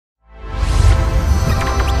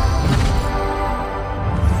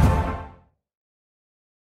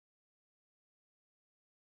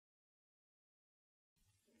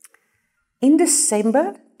In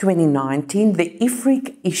December 2019, the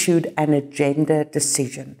IFRIC issued an agenda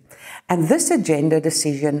decision, and this agenda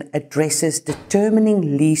decision addresses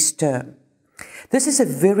determining lease term. This is a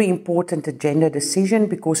very important agenda decision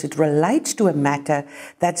because it relates to a matter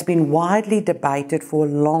that's been widely debated for a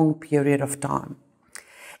long period of time.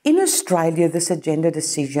 In Australia, this agenda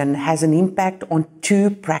decision has an impact on two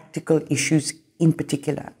practical issues in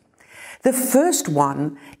particular. The first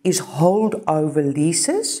one is holdover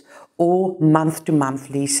leases or month-to-month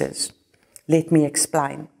leases. Let me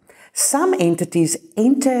explain. Some entities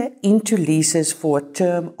enter into leases for a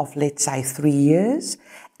term of, let's say, 3 years,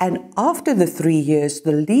 and after the 3 years,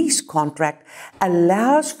 the lease contract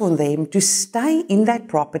allows for them to stay in that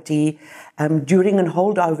property during a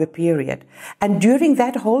holdover period. And during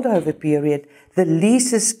that holdover period, the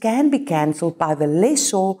leases can be cancelled by the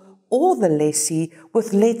lessor or the lessee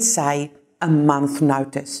with, let's say, a month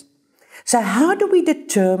notice. So how do we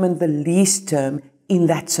determine the lease term in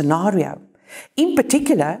that scenario? In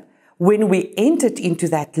particular, when we entered into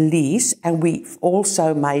that lease and we've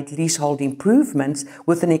also made leasehold improvements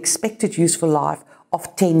with an expected useful life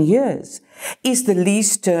of 10 years, is the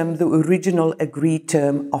lease term the original agreed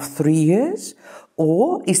term of 3 years,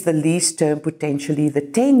 or is the lease term potentially the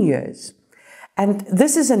 10 years? And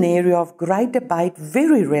this is an area of great debate,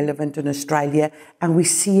 very relevant in Australia, and we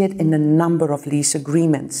see it in a number of lease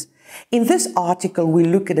agreements. In this article, we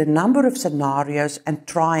look at a number of scenarios and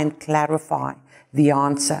try and clarify the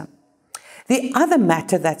answer. The other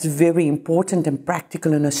matter that's very important and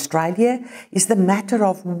practical in Australia is the matter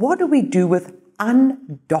of what do we do with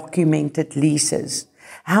undocumented leases?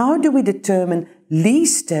 How do we determine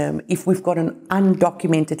lease term if we've got an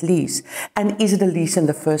undocumented lease? And is it a lease in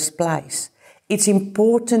the first place? It's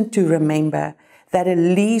important to remember that a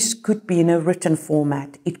lease could be in a written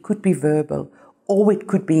format, it could be verbal, or it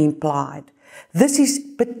could be implied. This is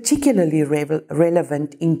particularly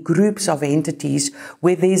relevant in groups of entities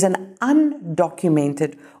where there's an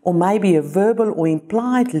undocumented or maybe a verbal or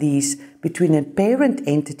implied lease between a parent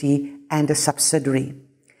entity and a subsidiary.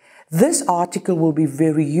 This article will be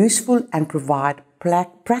very useful and provide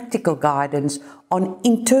practical guidance on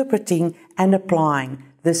interpreting and applying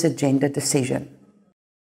this agenda decision.